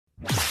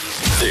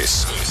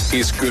This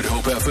is Good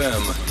Hope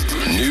FM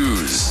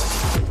News.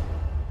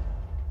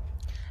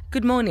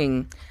 Good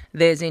morning.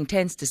 There's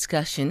intense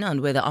discussion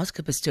on whether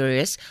Oscar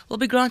Pistorius will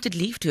be granted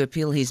leave to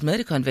appeal his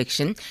murder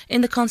conviction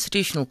in the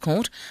Constitutional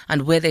Court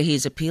and whether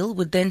his appeal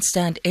would then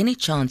stand any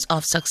chance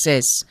of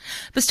success.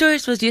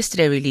 Pistorius was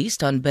yesterday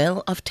released on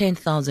bail of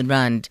 10,000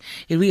 rand.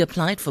 He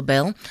reapplied for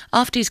bail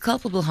after his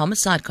culpable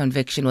homicide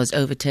conviction was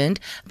overturned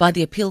by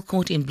the appeal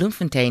court in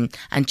Bloemfontein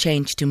and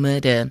changed to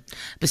murder.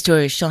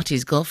 Pistorius shot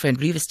his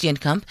girlfriend Reva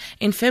Steenkamp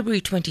in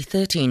February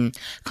 2013.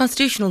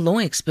 Constitutional law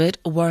expert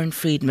Warren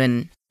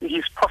Friedman.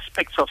 His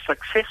prospects of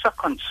success are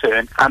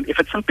concerned.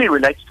 If it simply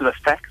relates to the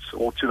facts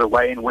or to the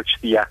way in which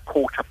the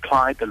court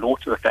applied the law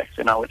to the facts,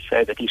 then I would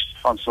say that his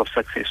chances of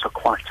success are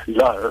quite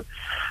low.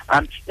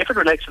 If it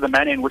relates to the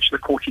manner in which the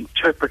court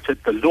interpreted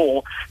the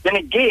law, then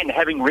again,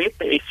 having read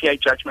the SCA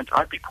judgment,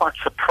 I'd be quite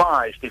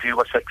surprised if he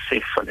was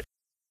successful.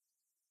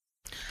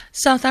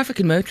 South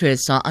African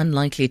motorists are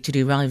unlikely to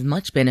derive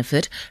much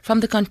benefit from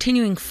the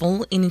continuing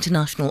fall in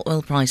international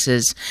oil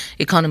prices.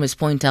 Economists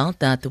point out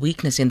that the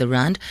weakness in the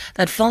rand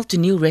that fell to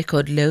new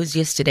record lows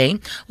yesterday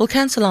will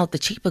cancel out the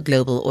cheaper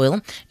global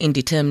oil in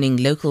determining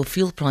local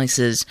fuel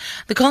prices.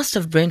 The cost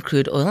of Brent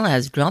crude oil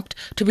has dropped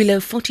to below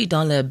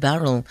 $40 a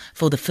barrel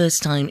for the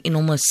first time in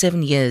almost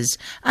 7 years.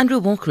 Andrew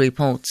Walker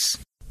reports.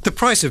 The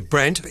price of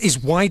Brent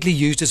is widely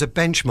used as a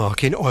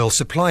benchmark in oil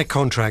supply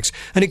contracts,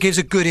 and it gives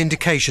a good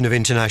indication of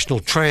international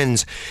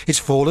trends. It's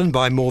fallen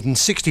by more than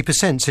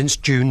 60% since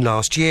June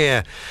last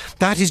year.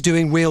 That is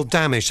doing real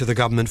damage to the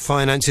government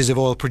finances of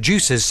oil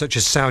producers such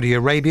as Saudi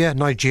Arabia,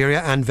 Nigeria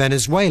and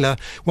Venezuela,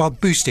 while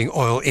boosting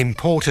oil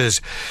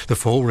importers. The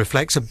fall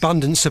reflects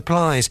abundant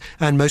supplies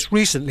and most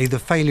recently the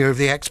failure of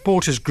the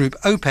exporters group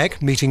OPEC,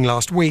 meeting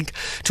last week,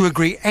 to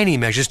agree any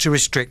measures to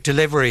restrict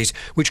deliveries,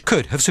 which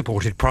could have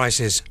supported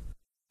prices.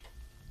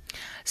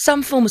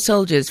 Some former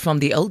soldiers from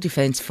the old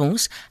Defence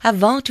Force have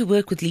vowed to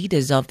work with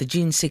leaders of the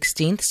June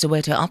 16th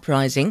Soweto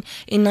uprising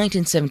in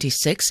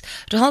 1976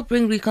 to help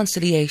bring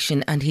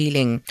reconciliation and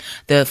healing.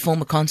 The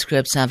former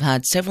conscripts have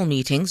had several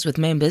meetings with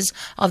members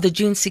of the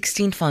June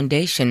 16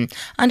 Foundation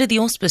under the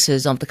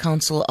auspices of the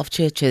Council of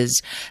Churches.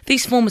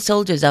 These former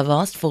soldiers have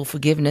asked for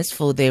forgiveness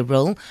for their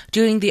role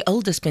during the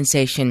old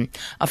dispensation.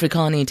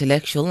 Afrikaner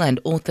intellectual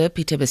and author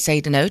Peter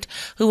Besaidenout,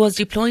 who was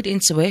deployed in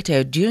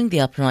Soweto during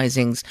the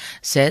uprisings,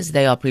 says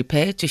they are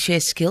prepared to share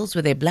skills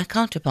with their black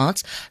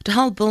counterparts to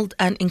help build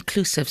an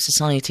inclusive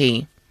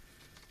society.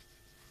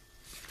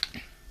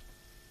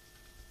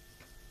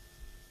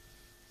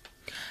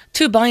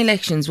 Two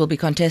by-elections will be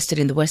contested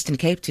in the Western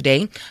Cape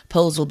today.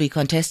 Polls will be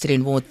contested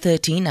in Ward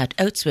 13 at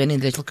Oudtshoorn in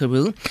Little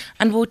Karoo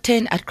and Ward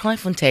 10 at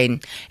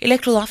Kraaifontein.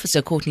 Electoral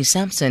Officer Courtney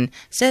Sampson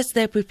says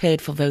they're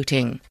prepared for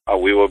voting.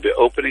 We will be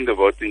opening the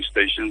voting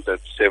stations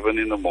at 7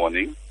 in the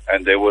morning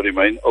and they will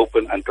remain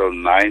open until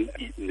 9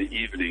 in the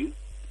evening.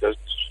 Just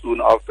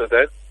soon after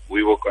that,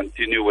 we will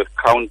continue with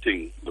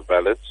counting the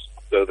ballots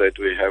so that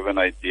we have an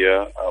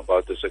idea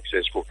about the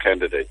successful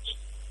candidates.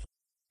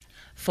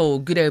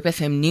 For Good Hope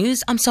FM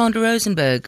News, I'm Sandra Rosenberg.